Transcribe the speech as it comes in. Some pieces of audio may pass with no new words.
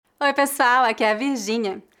Oi, pessoal, aqui é a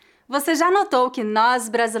Virgínia. Você já notou que nós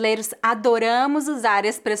brasileiros adoramos usar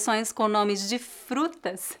expressões com nomes de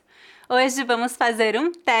frutas? Hoje vamos fazer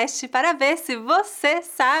um teste para ver se você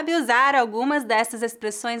sabe usar algumas dessas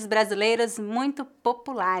expressões brasileiras muito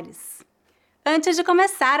populares. Antes de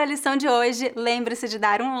começar a lição de hoje, lembre-se de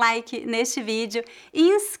dar um like neste vídeo e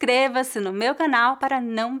inscreva-se no meu canal para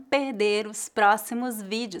não perder os próximos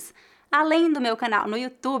vídeos. Além do meu canal no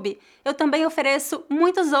YouTube, eu também ofereço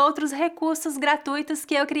muitos outros recursos gratuitos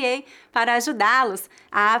que eu criei para ajudá-los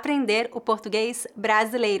a aprender o português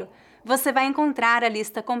brasileiro. Você vai encontrar a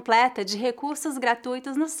lista completa de recursos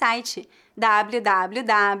gratuitos no site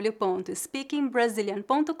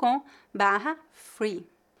www.speakingbrazilian.com/free.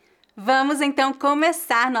 Vamos então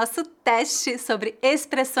começar nosso teste sobre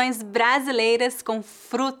expressões brasileiras com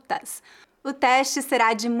frutas. O teste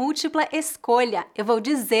será de múltipla escolha. Eu vou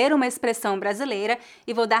dizer uma expressão brasileira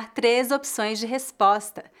e vou dar 3 opções de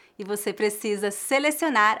resposta. E você precisa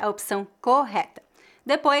selecionar a opção correta.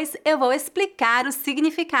 Depois eu vou explicar o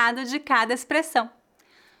significado de cada expressão.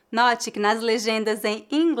 Note que nas legendas em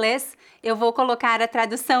inglês eu vou colocar a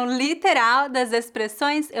tradução literal das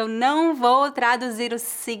expressões, eu não vou traduzir o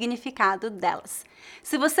significado delas.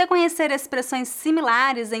 Se você conhecer expressões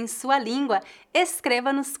similares em sua língua,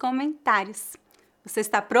 escreva nos comentários. Você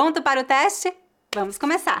está pronto para o teste? Vamos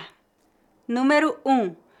começar! Número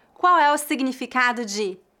 1. Qual é o significado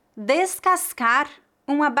de descascar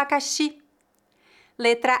um abacaxi?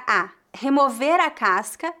 Letra A. Remover a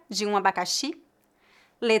casca de um abacaxi.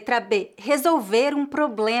 Letra B. Resolver um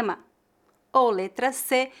problema. Ou letra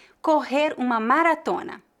C. Correr uma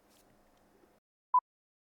maratona.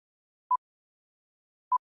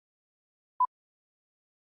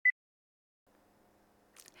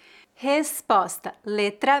 Resposta.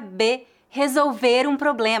 Letra B. Resolver um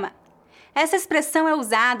problema. Essa expressão é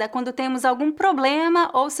usada quando temos algum problema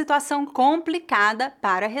ou situação complicada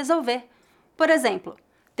para resolver. Por exemplo,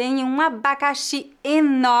 tenho um abacaxi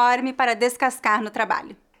enorme para descascar no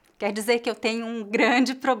trabalho. Quer dizer que eu tenho um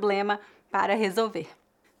grande problema para resolver.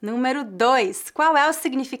 Número 2. Qual é o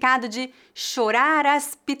significado de chorar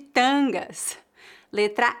as pitangas?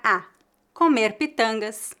 Letra A. Comer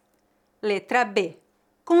pitangas. Letra B.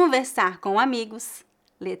 Conversar com amigos.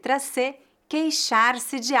 Letra C.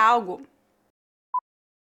 Queixar-se de algo.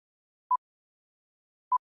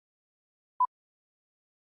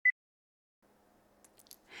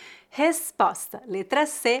 Resposta. Letra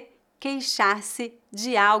C. Queixar-se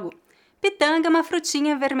de algo. Pitanga é uma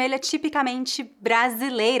frutinha vermelha tipicamente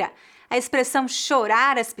brasileira. A expressão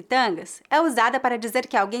chorar as pitangas é usada para dizer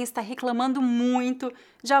que alguém está reclamando muito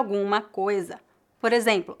de alguma coisa. Por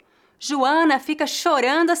exemplo, Joana fica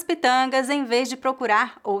chorando as pitangas em vez de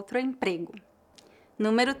procurar outro emprego.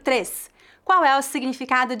 Número 3. Qual é o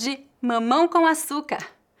significado de mamão com açúcar?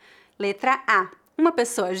 Letra A. Uma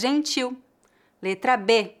pessoa gentil. Letra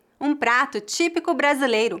B. Um prato típico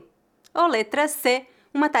brasileiro. Ou letra C.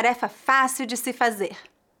 Uma tarefa fácil de se fazer.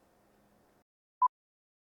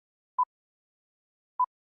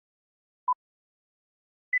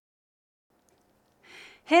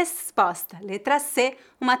 Resposta. Letra C.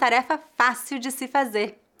 Uma tarefa fácil de se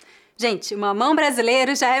fazer. Gente, o mamão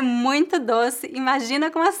brasileiro já é muito doce, imagina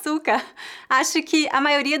com açúcar. Acho que a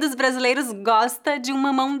maioria dos brasileiros gosta de um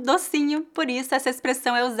mamão docinho, por isso essa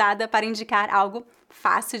expressão é usada para indicar algo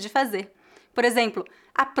fácil de fazer. Por exemplo,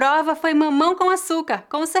 a prova foi mamão com açúcar,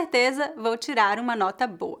 com certeza vou tirar uma nota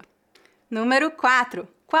boa. Número 4.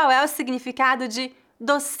 Qual é o significado de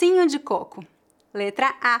docinho de coco?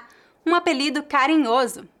 Letra A. Um apelido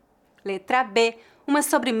carinhoso. Letra B. Uma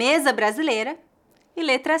sobremesa brasileira. E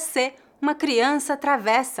letra C. Uma criança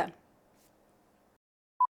travessa.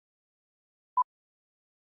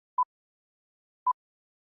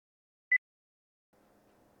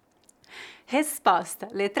 Resposta.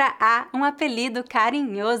 Letra A. Um apelido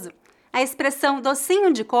carinhoso. A expressão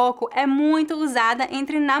docinho de coco é muito usada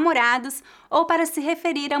entre namorados ou para se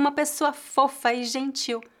referir a uma pessoa fofa e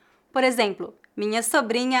gentil. Por exemplo, minha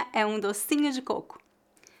sobrinha é um docinho de coco.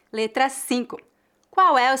 Letra 5.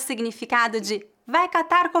 Qual é o significado de vai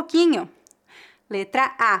catar coquinho?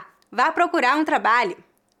 Letra A. Vá procurar um trabalho.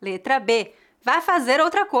 Letra B. Vá fazer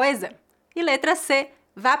outra coisa. E letra C.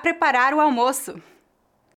 Vá preparar o almoço.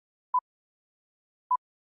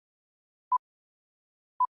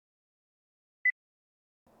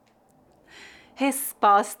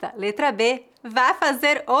 Resposta. Letra B. Vá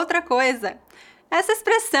fazer outra coisa. Essa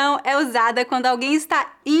expressão é usada quando alguém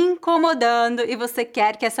está incomodando e você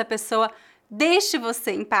quer que essa pessoa deixe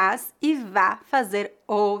você em paz e vá fazer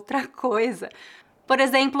outra coisa. Por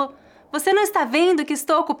exemplo, você não está vendo que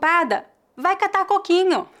estou ocupada? Vai catar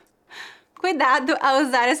coquinho. Cuidado ao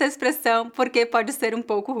usar essa expressão, porque pode ser um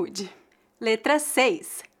pouco rude. Letra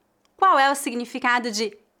 6. Qual é o significado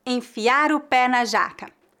de enfiar o pé na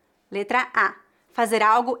jaca? Letra A. Fazer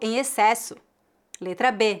algo em excesso.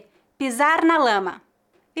 Letra B. Pisar na lama.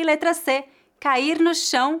 E letra C. Cair no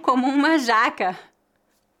chão como uma jaca.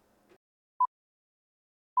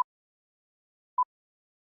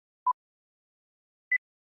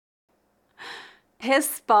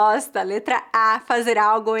 Resposta, letra A, fazer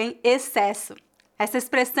algo em excesso. Essa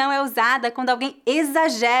expressão é usada quando alguém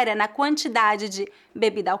exagera na quantidade de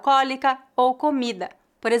bebida alcoólica ou comida.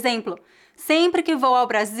 Por exemplo, sempre que vou ao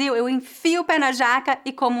Brasil, eu enfio o pé na jaca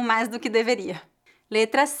e como mais do que deveria.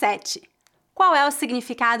 Letra 7. Qual é o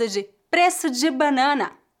significado de preço de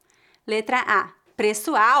banana? Letra A,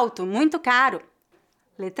 preço alto, muito caro.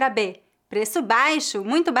 Letra B, preço baixo,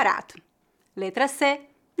 muito barato. Letra C,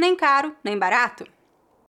 nem caro, nem barato.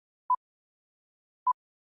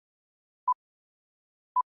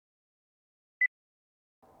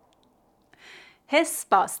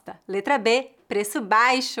 Resposta. Letra B, preço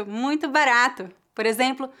baixo, muito barato. Por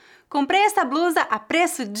exemplo, comprei essa blusa a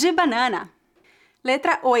preço de banana.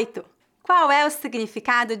 Letra 8. Qual é o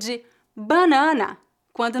significado de banana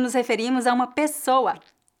quando nos referimos a uma pessoa?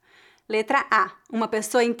 Letra A, uma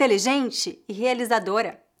pessoa inteligente e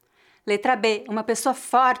realizadora. Letra B, uma pessoa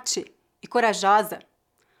forte e corajosa.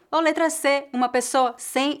 Ou letra C, uma pessoa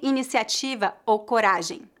sem iniciativa ou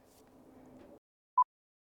coragem.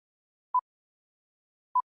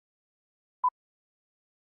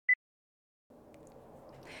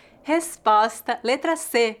 Resposta, letra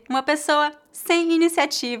C, uma pessoa sem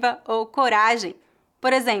iniciativa ou coragem.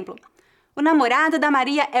 Por exemplo, o namorado da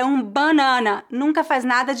Maria é um banana, nunca faz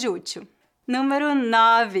nada de útil. Número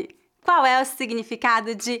 9. Qual é o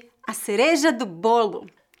significado de a cereja do bolo?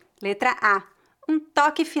 Letra A, um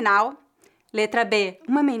toque final. Letra B,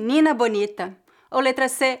 uma menina bonita. Ou letra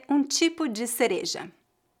C, um tipo de cereja.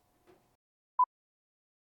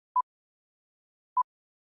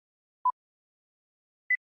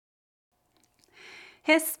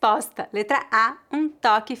 Resposta, letra A, um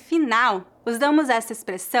toque final. Usamos essa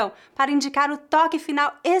expressão para indicar o toque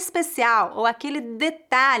final especial ou aquele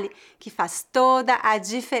detalhe que faz toda a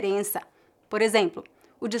diferença. Por exemplo,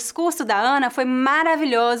 o discurso da Ana foi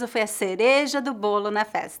maravilhoso, foi a cereja do bolo na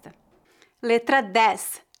festa. Letra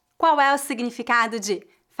 10. Qual é o significado de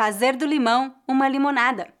fazer do limão uma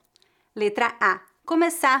limonada? Letra A,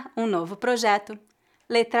 começar um novo projeto.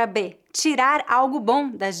 Letra B, tirar algo bom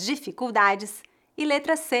das dificuldades. E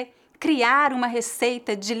letra C, criar uma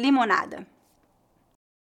receita de limonada.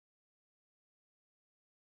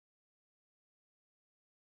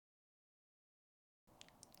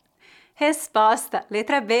 Resposta,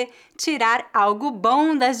 letra B, tirar algo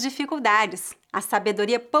bom das dificuldades. A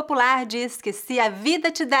sabedoria popular diz que se a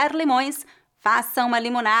vida te der limões, faça uma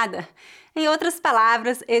limonada. Em outras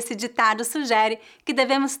palavras, esse ditado sugere que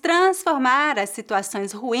devemos transformar as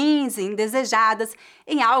situações ruins e indesejadas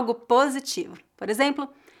em algo positivo. Por exemplo,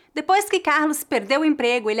 depois que Carlos perdeu o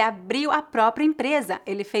emprego, ele abriu a própria empresa.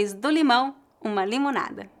 Ele fez do limão uma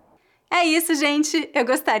limonada. É isso, gente! Eu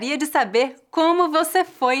gostaria de saber como você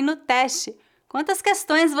foi no teste. Quantas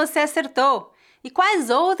questões você acertou? E quais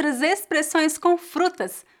outras expressões com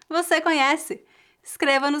frutas você conhece?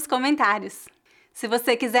 Escreva nos comentários. Se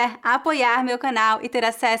você quiser apoiar meu canal e ter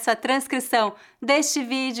acesso à transcrição deste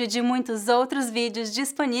vídeo e de muitos outros vídeos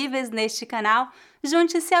disponíveis neste canal,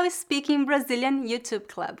 junte-se ao Speaking Brazilian YouTube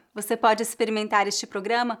Club. Você pode experimentar este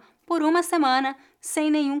programa por uma semana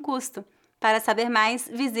sem nenhum custo. Para saber mais,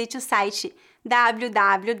 visite o site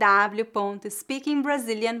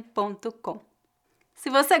www.speakingbrasilian.com. Se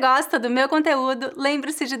você gosta do meu conteúdo,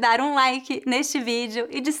 lembre-se de dar um like neste vídeo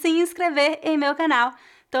e de se inscrever em meu canal.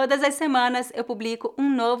 Todas as semanas eu publico um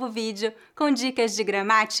novo vídeo com dicas de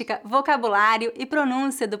gramática, vocabulário e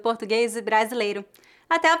pronúncia do português brasileiro.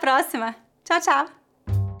 Até a próxima! Tchau, tchau!